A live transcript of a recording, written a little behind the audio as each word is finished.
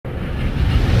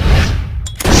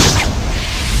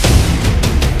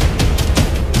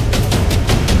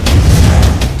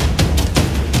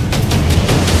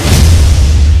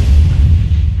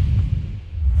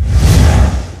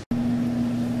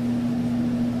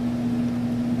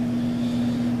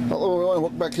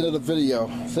welcome back to another video.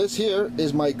 This here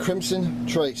is my Crimson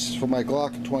Trace for my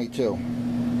Glock 22.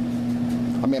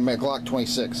 I mean my Glock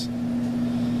 26.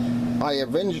 I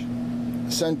have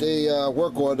sent a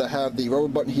work order to have the rubber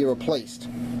button here replaced.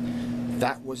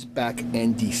 That was back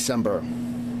in December.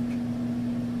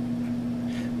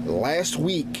 Last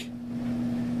week,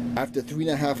 after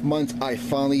 3.5 months, I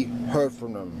finally heard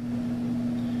from them.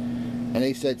 And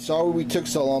they said, sorry we took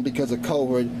so long because of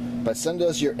COVID, but send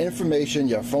us your information,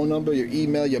 your phone number, your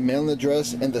email, your mailing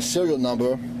address, and the serial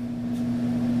number,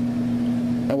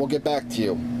 and we'll get back to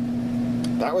you.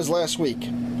 That was last week.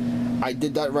 I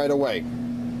did that right away.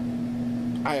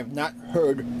 I have not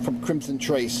heard from Crimson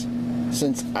Trace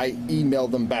since I emailed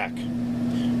them back,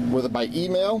 whether by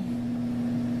email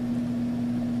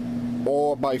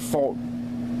or by phone.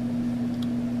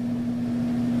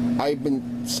 I've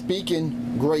been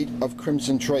speaking great of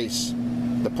Crimson Trace,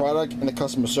 the product and the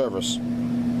customer service,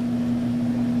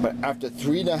 but after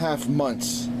 3.5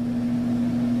 months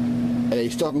and they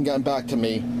still haven't gotten back to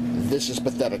me, this is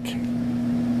pathetic.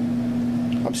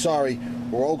 I'm sorry,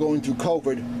 we're all going through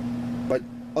COVID, but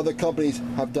other companies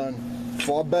have done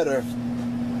far better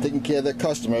taking care of their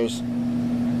customers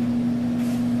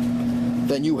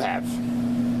than you have.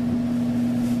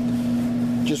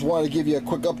 Just wanted to give you a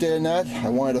quick update on that. I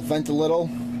wanted to vent a little.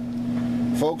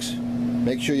 Folks,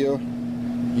 make sure you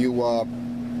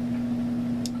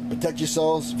protect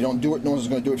yourselves. If you don't do it, no one's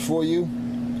going to do it for you.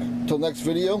 Until next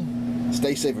video,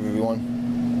 stay safe everyone.